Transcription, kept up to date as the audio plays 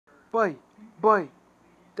Boy, boy,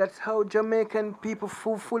 that's how Jamaican people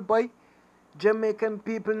fool, boy. Jamaican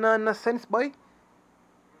people no sense, boy.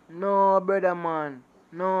 No, brother, man.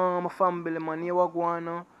 No, my family, man. You what going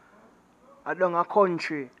on? I done a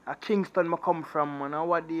country, a Kingston I come from, man. I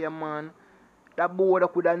what there, man. That boy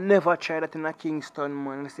that could have never tried that in a Kingston,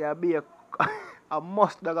 man. Say I be a, a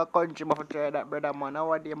must dog a country, but try that, brother, man. I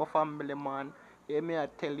what there, my family, man. Hear me, I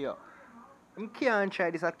tell you. I can't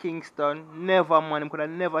try this at Kingston. Never, man. I could have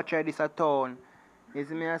never tried this at town. You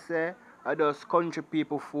see me, I say? I just country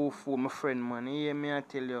people fool, my friend, man. You hear me, I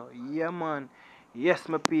tell you. Yeah, man. Yes,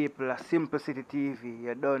 my people, a Simple City TV.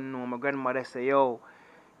 You don't know. My grandmother say, yo,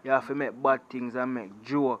 you have to make bad things and make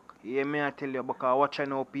joke. You hear me, I tell you, because watch I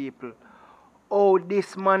know people. Oh,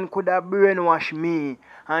 this man could have brainwashed me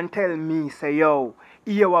and tell me, say, yo,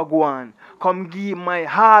 here we go on. Come give my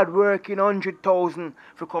hard working 100,000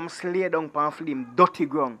 for come slay down pan film dirty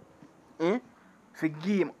ground. Eh? For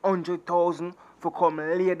give him 100,000 for come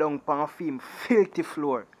lay down pan film filthy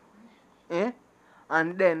floor. Eh?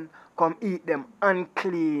 And then come eat them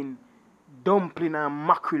unclean dumpling and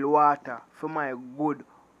mackerel water for my good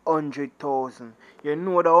 100,000. You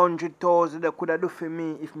know the 100,000 they could have do for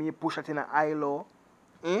me if me push it in an ILO.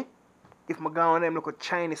 Eh? If my go on them look a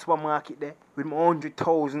Chinese supermarket there with my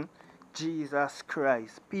 100,000. Jesus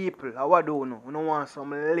Christ. People, how I don't know. We don't want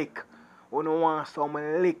some lick. We don't want some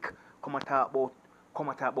lick. Come and talk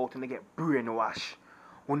about and they get brainwash.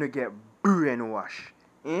 When they get brainwash.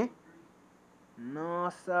 Eh?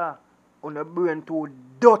 No, sir. On the brain too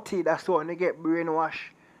dirty, that's why they get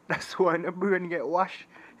brainwash. That's why the brain get washed.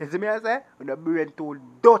 You see me I say? On the brain too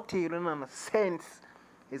dirty, you don't have sense.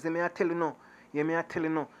 You see me I tell you no. You me I tell you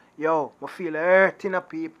no. Yo, I feel hurt in the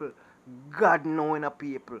people. God knowing the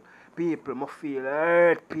people. People, I feel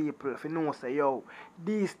hurt people. If you know say yo,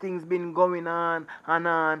 these things been going on and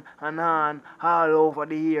on and on all over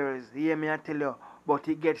the years. You hear me I tell you? But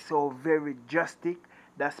it gets so very drastic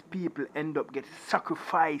that people end up getting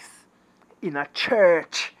sacrificed in a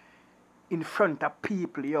church in front of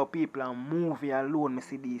people. Yo, people are moving alone. Me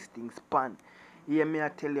see these things pan. Hear me I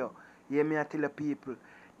tell you. Hear me I tell you people.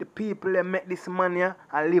 The people that make this money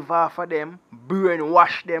and live off of them,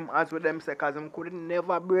 brainwash them as with them say, cause them could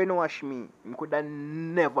never brainwash me. Them could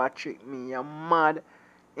never trick me. You're mad.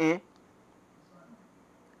 Eh?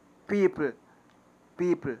 People,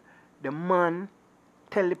 the man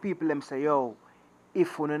tell the people them say, yo,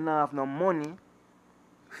 if you don't have no money,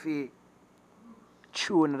 for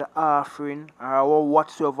throwing the offering or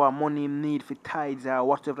whatsoever money you need for tithes or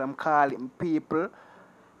whatever I'm calling people,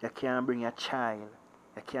 you can't bring your child,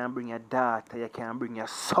 you can't bring your daughter, you can't bring your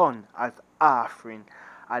son as offering.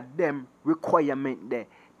 And them requirement there,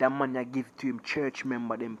 that man you give to him church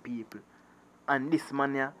member them people. And this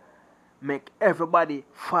man ya make everybody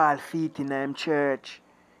fall feet in them church.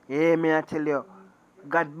 You hear me I tell you?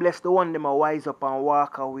 God bless the one them a wise up and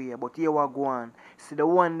walk away. But here we go on. See the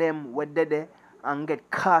one them were dead there and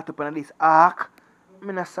get caught up in this ark.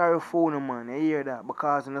 I'm not sorry for no man. You hear that?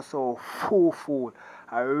 Because I'm so fool.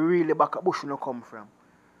 I really back a bush no come from.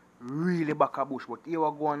 Really back a bush. But here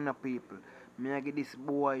we go on the people. Me I get this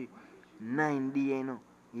boy 9 days, you know.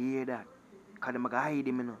 You hear that? Because them I hide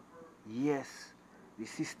him, you know. Yes. The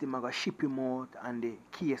system I got ship him out and the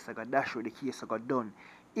case I got dash with the case I got done.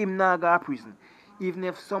 Him not go to prison. Even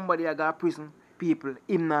if somebody I got prison, people,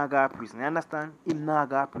 him not go to prison. You understand? Him not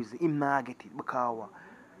go to prison. Him not get it because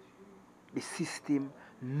the system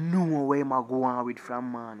know where I go on with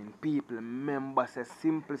from morning. People, remember, say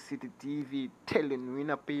Simple City TV telling you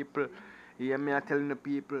know people. You hear me telling the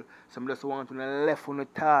people. Some just want to left on the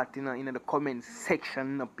thought in the comment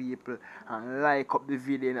section the people. And like up the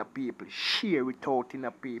video in the people. Share it out in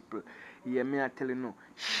the people. You hear me telling you,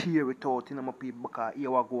 share it out in the people because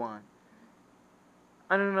here we go on.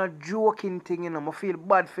 And I'm not joking thing, you know. I feel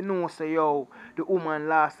bad for no say, yo, the woman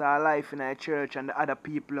lost her life in her church and the other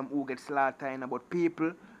people who get slaughtered, but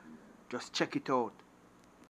people, just check it out.